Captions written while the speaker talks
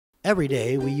Every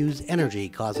day we use energy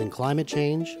causing climate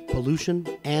change, pollution,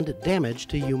 and damage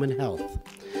to human health.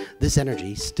 This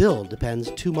energy still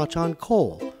depends too much on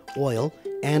coal, oil,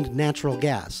 and natural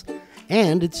gas,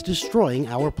 and it's destroying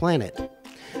our planet.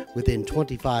 Within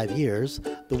 25 years,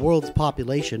 the world's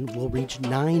population will reach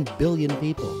 9 billion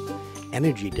people.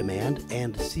 Energy demand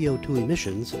and CO2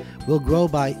 emissions will grow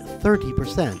by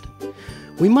 30%.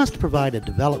 We must provide a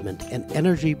development and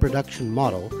energy production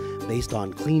model based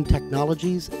on clean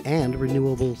technologies and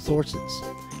renewable sources.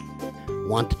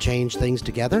 Want to change things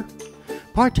together?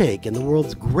 Partake in the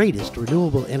world's greatest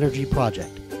renewable energy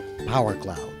project, Power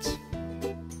Clouds.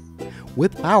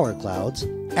 With Power Clouds,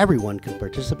 everyone can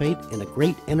participate in a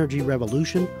great energy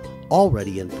revolution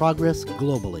already in progress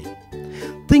globally.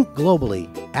 Think globally,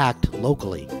 act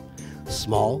locally.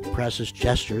 Small, precious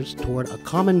gestures toward a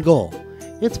common goal.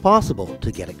 It's possible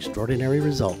to get extraordinary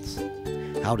results.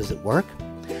 How does it work?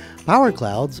 Power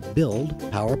Clouds build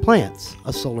power plants,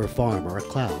 a solar farm or a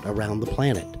cloud around the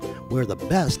planet, where the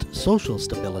best social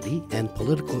stability and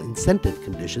political incentive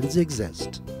conditions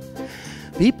exist.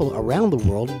 People around the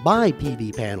world buy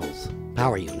PV panels,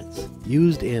 power units,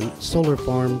 used in solar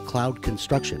farm cloud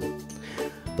construction.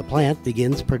 The plant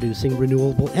begins producing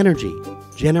renewable energy,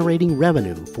 generating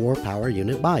revenue for power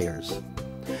unit buyers.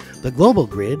 The global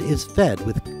grid is fed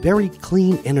with very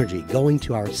clean energy going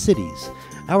to our cities,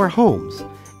 our homes,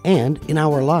 and in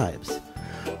our lives.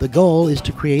 The goal is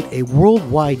to create a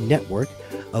worldwide network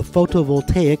of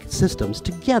photovoltaic systems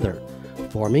together,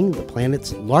 forming the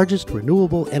planet's largest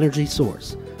renewable energy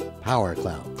source, Power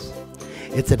Clouds.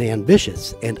 It's an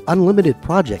ambitious and unlimited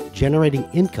project generating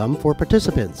income for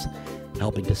participants,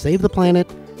 helping to save the planet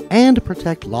and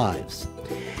protect lives.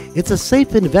 It's a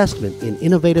safe investment in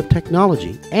innovative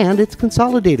technology, and it's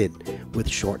consolidated with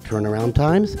short turnaround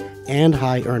times and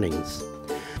high earnings.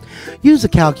 Use a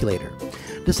calculator.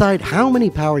 Decide how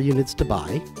many power units to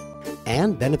buy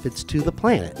and benefits to the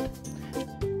planet.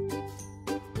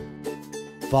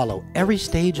 Follow every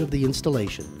stage of the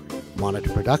installation, monitor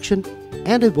production,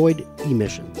 and avoid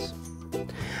emissions.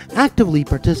 Actively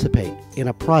participate in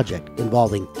a project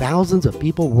involving thousands of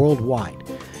people worldwide.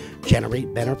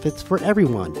 Generate benefits for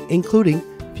everyone, including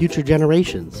future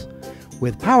generations.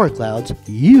 With Power Clouds,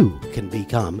 you can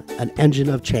become an engine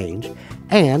of change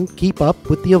and keep up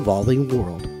with the evolving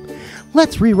world.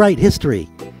 Let's rewrite history.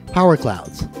 Power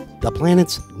Clouds, the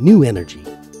planet's new energy.